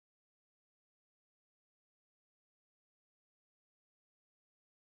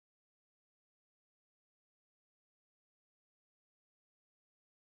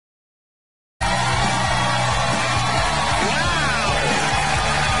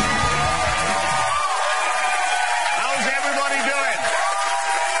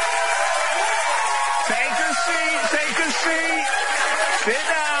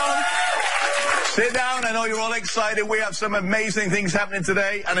Sit down. I know you're all excited. We have some amazing things happening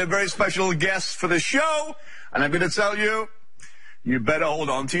today and a very special guest for the show. And I'm going to tell you, you better hold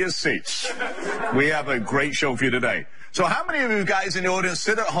on to your seats. We have a great show for you today. So how many of you guys in the audience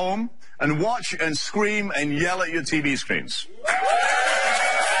sit at home and watch and scream and yell at your TV screens?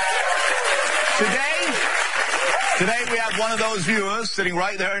 Today we have one of those viewers sitting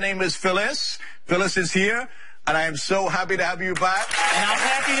right there. Her name is Phyllis. Phyllis is here, and I am so happy to have you back. And I'm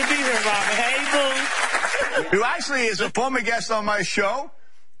happy to be here, Robert. Hey, boo. Who actually is a former guest on my show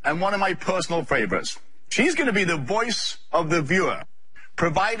and one of my personal favorites. She's going to be the voice of the viewer,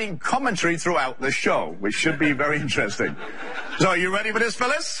 providing commentary throughout the show, which should be very interesting. So, are you ready for this,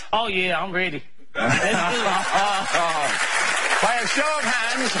 Phyllis? Oh, yeah, I'm ready. By a show of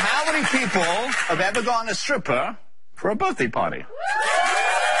hands, how many people have ever gone a stripper for a birthday party?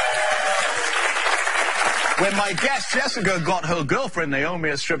 When my guest Jessica got her girlfriend Naomi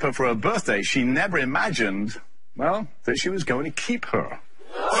a stripper for her birthday, she never imagined, well, that she was going to keep her.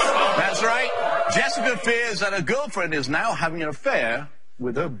 That's right. Jessica fears that her girlfriend is now having an affair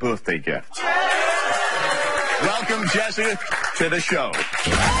with her birthday gift. Welcome, Jessica, to the show.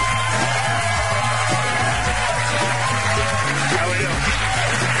 How are you?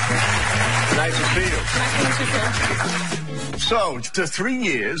 Nice to see you. Nice to meet you, too. So, to 3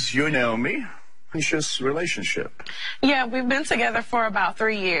 years, you and Naomi, precious relationship. Yeah, we've been together for about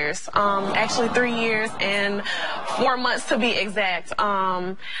 3 years. Actually 3 years and 4 months to be exact.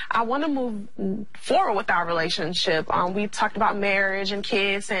 I want to move forward with our relationship. We talked about marriage and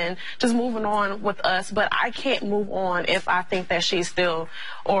kids and just moving on with us, but I can't move on if I think that she's still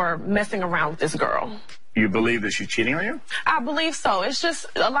or messing around with this girl. You believe that she's cheating on you? I believe so. It's just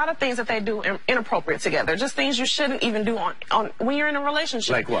a lot of things that they do inappropriate together. Just things you shouldn't even do on when you're in a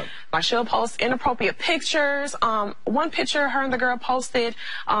relationship. Like what? Like she'll post inappropriate pictures. One picture her and the girl posted,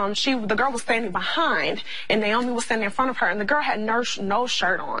 the girl was standing behind and Naomi was standing in front of her and the girl had no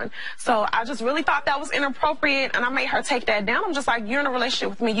shirt on. So I just really thought that was inappropriate and I made her take that down. I'm just like, you're in a relationship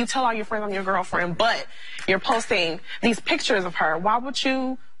with me. You tell all your friends I'm your girlfriend, but you're posting these pictures of her. Why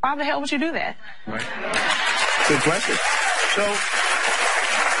the hell would you do that? Right. Good question. So,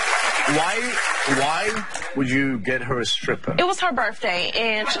 why would you get her a stripper? It was her birthday,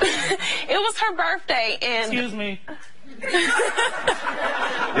 and it was her birthday, and... Excuse me.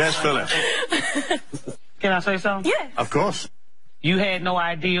 Yes, Phyllis. Can I say something? Yes. Of course. You had no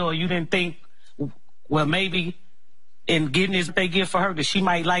idea or you didn't think, well, maybe in getting this birthday gift for her that she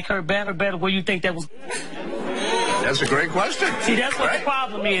might like her better? Where you think that was... That's a great question. See, that's what the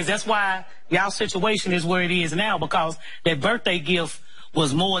problem is. That's why y'all situation is where it is now, because that birthday gift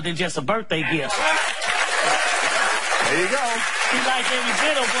was more than just a birthday gift. There you go. She liked every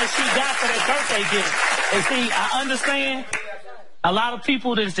bit of what she got for that birthday gift. And see, I understand a lot of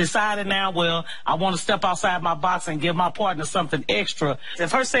people that's decided now, well, I want to step outside my box and give my partner something extra.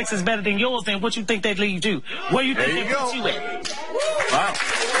 If her sex is better than yours, then what you think they'd leave you? Where you think they put you at? Wow.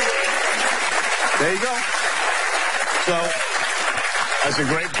 There you go. So, that's a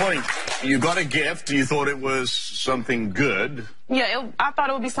great point. You got a gift. You thought it was something good. Yeah, I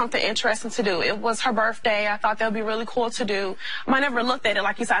thought it would be something interesting to do. It was her birthday. I thought that would be really cool to do. I never looked at it,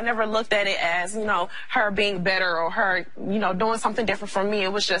 like you said, I never looked at it as, her being better or her, doing something different from me.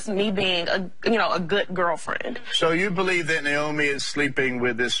 It was just me being, a good girlfriend. So you believe that Naomi is sleeping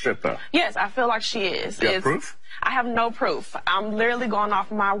with this stripper? Yes, I feel like she is. You have proof? I have no proof. I'm literally going off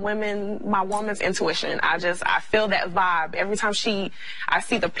my woman's intuition. I feel that vibe. Every time I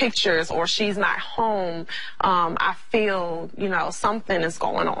see the pictures or she's not home, I feel, something is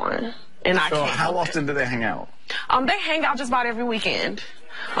going on. And I can't. So how often do they hang out? They hang out just about every weekend.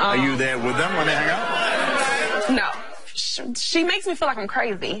 Are you there with them when they hang out? No. She makes me feel like I'm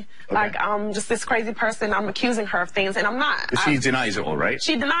crazy. Okay. Like I'm just this crazy person. I'm accusing her of things, and I'm not. She denies it all, right?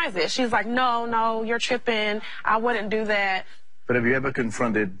 She denies it. She's like, no, you're tripping. I wouldn't do that. But have you ever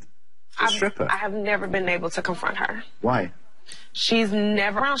confronted the stripper? I have never been able to confront her. Why? She's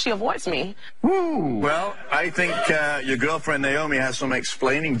never around. She avoids me. Woo. Well, I think your girlfriend Naomi has some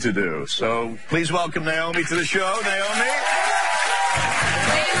explaining to do. So please welcome Naomi to the show. Naomi.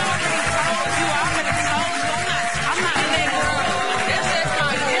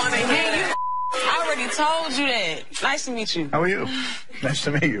 Told you that. Nice to meet you. How are you? Nice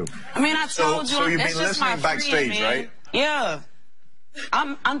to meet you. I mean, I told you. So you've that's been just my listening backstage, friend, right? Yeah.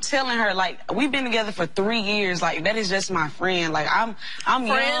 I'm telling her, like, we've been together for 3 years. Like, that is just my friend. Like, I'm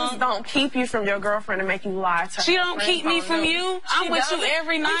Friends young. don't keep you from your girlfriend and make you lie to her. She don't keep me from you. I'm with you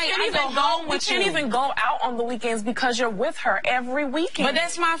every night. I go home with you. You can't even go out on the weekends because you're with her every weekend. But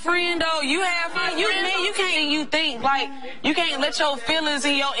that's my friend, though. You have fun. You think like you can't let your feelings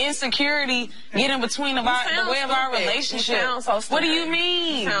and your insecurity get in between the way of our relationship. You sound so stupid. What do you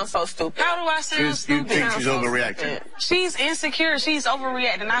mean? You sound so stupid. How do I sound stupid? You think she's overreacting? She's insecure. She's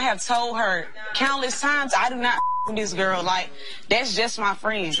overreacting. I have told her countless times I do not with this girl. Like, that's just my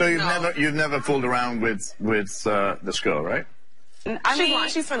friend. So you've never fooled around with this girl, right?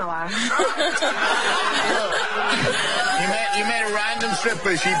 She's finna lie. You met a random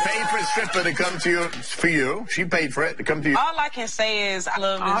stripper. She paid for a stripper to come to you. She paid for it to come to you. All I can say is I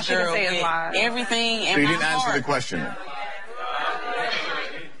love this girl with everything in my heart. So you didn't answer the question.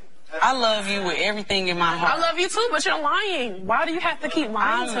 I love you with everything in my heart. I love you too, but you're lying. Why do you have to keep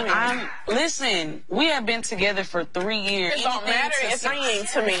lying to me? Listen, we have been together for 3 years. It don't matter. It's lying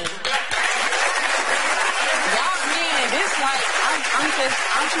to me. This, like, I'm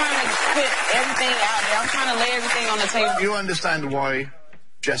trying to put everything out there. I'm trying to lay everything on the table. You understand why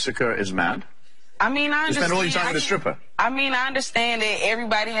Jessica is mad? I mean, I understand. You spend all your time with a stripper. I mean, I understand that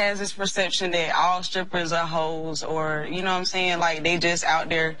everybody has this perception that all strippers are hoes, or, you know what I'm saying, like, they just out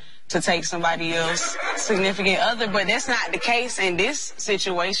there to take somebody else's significant other, but that's not the case in this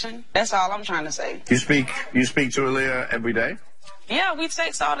situation. That's all I'm trying to say. You speak to Aaliyah every day? Yeah, we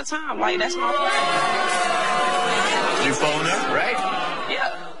text all the time. Like, that's my friend. You phone her, right?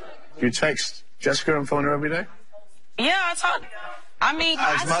 Yeah. You text Jessica and phone her every day? Yeah, I talk. I mean,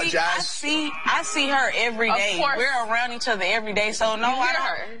 I see her every day. We're around each other every day, so no,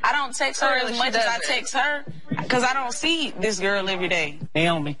 I don't text her as much as I text her because I don't see this girl every day.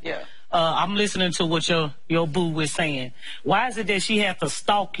 Naomi. Yeah. I'm listening to what your boo is saying. Why is it that she had to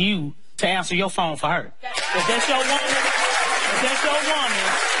stalk you to answer your phone for her? If that's your woman,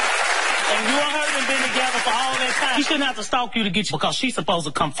 and you and her have been together for all that time, she shouldn't have to stalk you to get you because she's supposed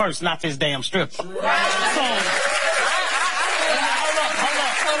to come first, not this damn stripper. So,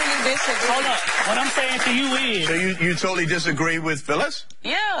 hold up. What I'm saying to you is... So you totally disagree with Phyllis?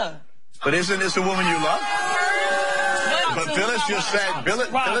 Yeah. But isn't this a woman you love? But Phyllis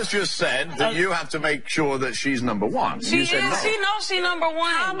just said that you have to make sure that she's number one. She said no. She knows she's number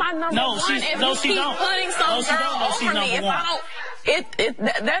one. How am I number one? No, she don't. Putting some girl over me. If I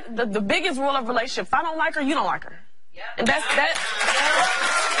don't, the biggest rule of relationship. If I don't like her, you don't like her. And that's that.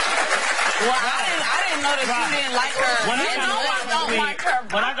 Well, I didn't know that you didn't like her.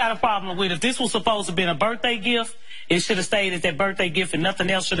 What I got a problem with, if this was supposed to be a birthday gift, it should have stayed as that birthday gift and nothing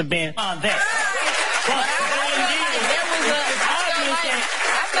else should have been on that. But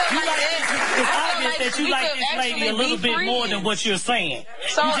it's obvious that you like this lady a little bit more than what you're saying.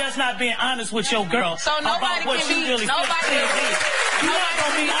 You're just not being honest with your girl about what you really feel. You're not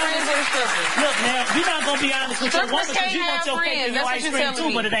going to be honest. Look, now, you're not going to be honest with your woman because you want your cake and your ice cream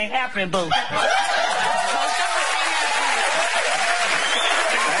too, but it ain't happening, boo. Hey,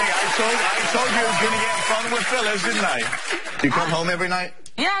 I told you I was going to get fun with Phyllis, didn't I? You come home every night?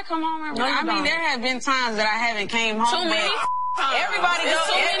 Yeah, I come home every night. I mean, there have been times that I haven't came home. Too many everybody knows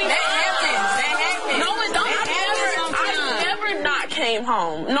that happens. No, it don't. I've never not came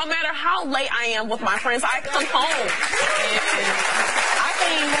home. No matter how late I am with my friends, I come home. I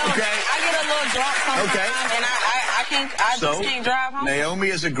can't help it. I get a little drunk sometimes, and I just can't drive home. Naomi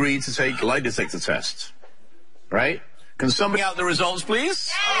has agreed to take a lie detector test, right? Can somebody out the results, please?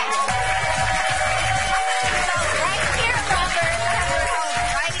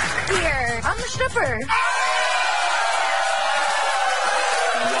 Here, I'm the stripper.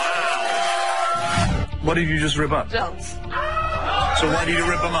 What did you just rip up? Jumps. So why did you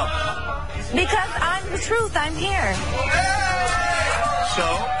rip them up? Because I'm the truth. I'm here. So,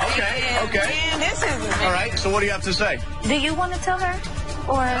 okay. All right, so what do you have to say? Do you want to tell her?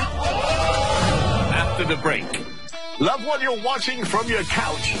 Or... After the break. Love what you're watching from your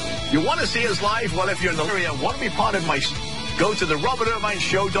couch. You want to see us live? Well, if you're in the area and want to be part of my... Go to the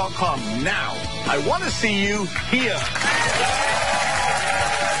RobertIrvineShow.com now. I want to see you here.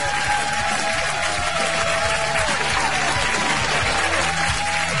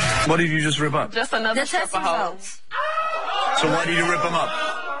 What did you just rip up? Just another stripper hole. So why did you rip them up?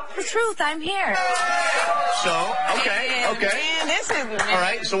 The truth, I'm here. So, okay. All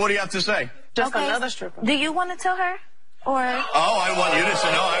right, so what do you have to say? Just another stripper. Do you want to tell her? Or... Oh, I want you to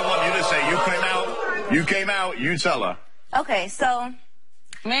say, you came out, you tell her. Okay, so...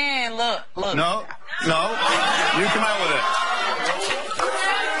 Man, look. No, you come out with it.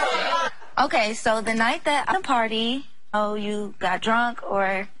 Okay, so the night that I'm at a party, Oh, you got drunk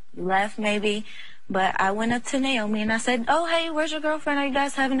or you left maybe. But I went up to Naomi and I said, oh, hey, where's your girlfriend? Are you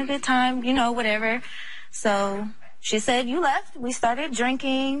guys having a good time? You know, whatever. So she said, you left. We started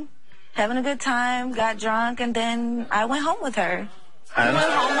drinking, having a good time, got drunk, and then I went home with her. And? You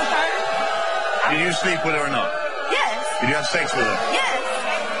went home with her? Did you sleep with her or not? Yes. Did you have sex with her? Yes.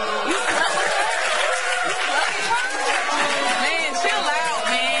 You slept with her? You slept with her? Man, chill out,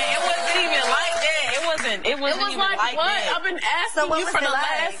 man. It wasn't even like that. It wasn't It was even like what? that. I've been asking So what you was for it the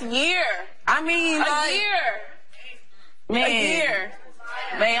like? last year. I mean, A like, year. man, A year.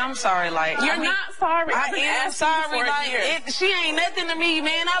 man, I'm sorry. Like, You're I mean, not sorry. I've been I am asking you sorry. for a Like, year. she ain't nothing to me,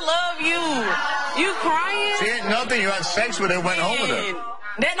 man. I love you. You crying? She ain't nothing. You had sex with her, went home with her. Man,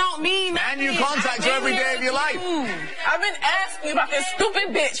 that don't mean nothing. And you contact her every day of your life. I've been asking you about this stupid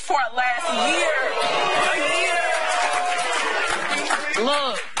bitch for the last year. A year.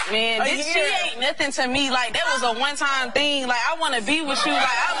 Look, man, A this year. shit ain't nothing to me. Like, that was a one-time thing. Like, I want to be with you. Like,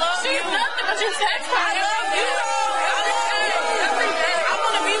 I love you. She's nothing but you text her. I love you. Every day. I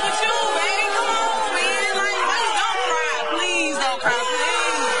want to be with you, man. Come on, man. Like, please don't cry. Please don't cry.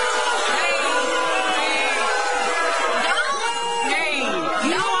 Hey,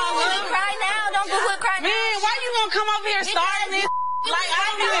 you know I love you. Cry now. Don't Google cry now. Man, why you gonna come over here starting this? Like, I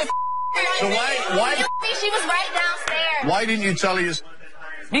don't even. So why She was right downstairs. why didn't you tell her you...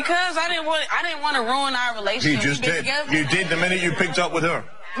 Because I didn't want to ruin our relationship. You just We've been did. together. You did the minute you picked up with her.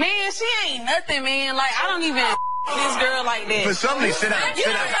 Man, she ain't nothing, man. Like, I don't even this girl like that. For somebody, sit down. You Sit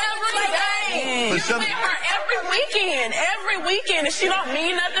do down. every day. For You some- with her every weekend, and she don't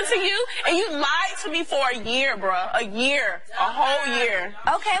mean nothing to you. And you lied to me for a year, bruh. A year. A whole year.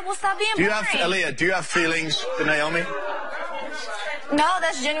 Okay, well, stop being Do you have, boring. Aaliyah, do you have feelings for Naomi? No,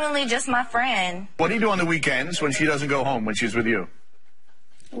 that's genuinely just my friend. What do you do on the weekends when she doesn't go home, when she's with you?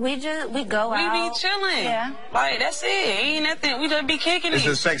 We go We out. be chilling. Yeah. Like, that's it. Ain't nothing. We just be kicking Is it.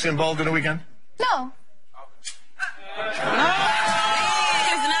 there sex involved in the weekend? No. No,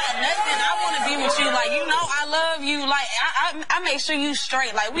 it's not nothing. I want to be with you. Like, you know, I love you. Like, I make sure you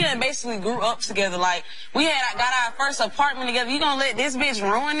straight. Like, we done basically grew up together. Like, we got our first apartment together. You gonna let this bitch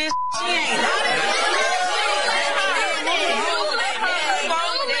ruin this? She ain't.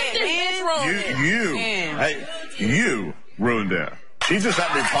 You ruined her. She just had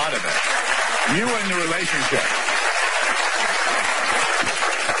to be part of it. You were in the relationship.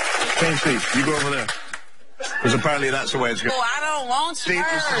 Change seats. You go over there. Because apparently that's the way it's going. Well, I don't want to. See,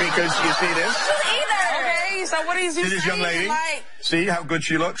 because you see this? Okay, so what is you See this young lady? Like, See how good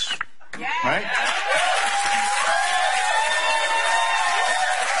she looks? yeah. Right?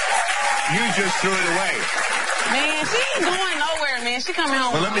 You just threw it away. Man, she ain't going nowhere, man. She coming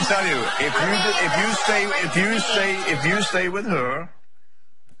home. Well, let me tell you, if you stay with her,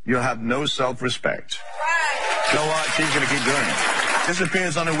 you'll have no self-respect. You know what? She's gonna keep doing it.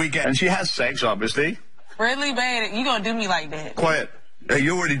 Disappears on a weekend, and she has sex, obviously. Really bad. You gonna do me like that? Quiet.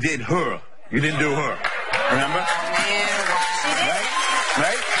 You already did her. You didn't do her. Remember? Yeah,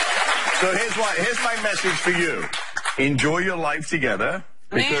 Right? So here's my message for you. Enjoy your life together.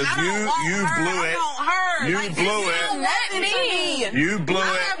 Because man, you blew it. You like, blew it. Let me. You blew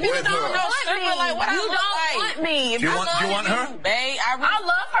it You with don't her. know stripper like what You I look don't like. want me. Do you want her? Babe, I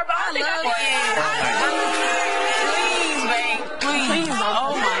love her, but I don't think I love you. Please, babe. Please.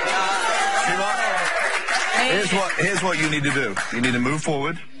 Oh my God. See what? Here's what you need to do. You need to move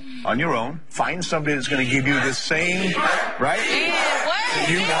forward on your own. Find somebody that's going to give you the same, right? Yeah, what? That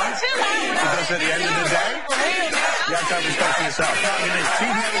you want. Because at the end of the day, you have to have respect for yourself. She's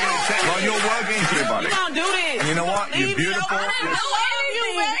never going to take. Well, you're working to your body. You don't do this. And you know what? You're Leave me beautiful. alone. I love you,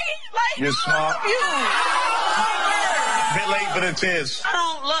 babe. Like, You're smart. I love you. Bit late, but it is.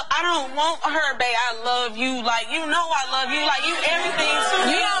 I don't want her, babe. I love you. Like, you know I love you. Like, you everything to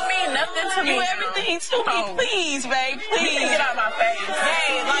me. You don't mean nothing to me. You everything to me. Please, babe. Please. Get out of my face.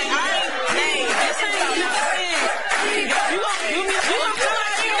 Babe, like, babe, this ain't nothing. You gonna come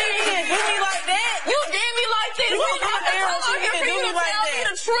out here and do me like that? You did me like this. You Why come out here come on here and for do you me to like tell me that?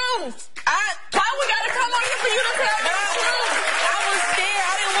 the truth? Why we gotta come on here for you to tell me the truth? I was scared.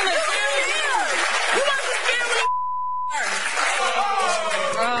 I didn't want to tell you. You must be scared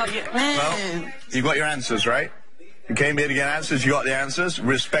when Well, you got your answers, right? You came here to get answers. You got the answers.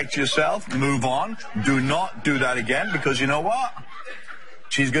 Respect yourself. Move on. Do not do that again because you know what?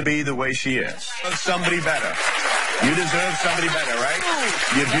 She's going to be the way she is. Somebody better. You deserve somebody better, right?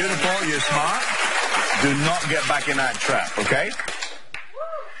 You're beautiful. You're smart. Do not get back in that trap, okay?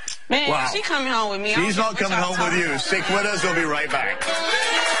 Man, Wow. she coming home with me. She's not coming home with you. Stick with us. We'll be right back.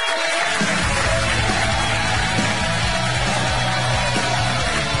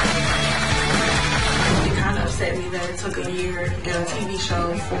 It kind of upset me that took a year in a TV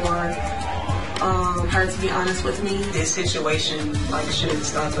show for her to be honest with me. This situation, like, shouldn't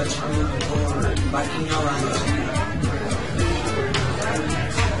stop us from moving forward. Like, you know,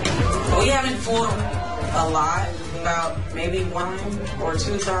 we haven't fought a lot, about maybe 1 or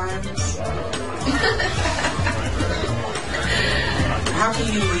 2 times. How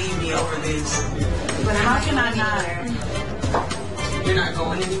can you leave me over this? But how can I not? You're not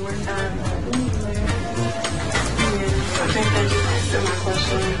going anywhere?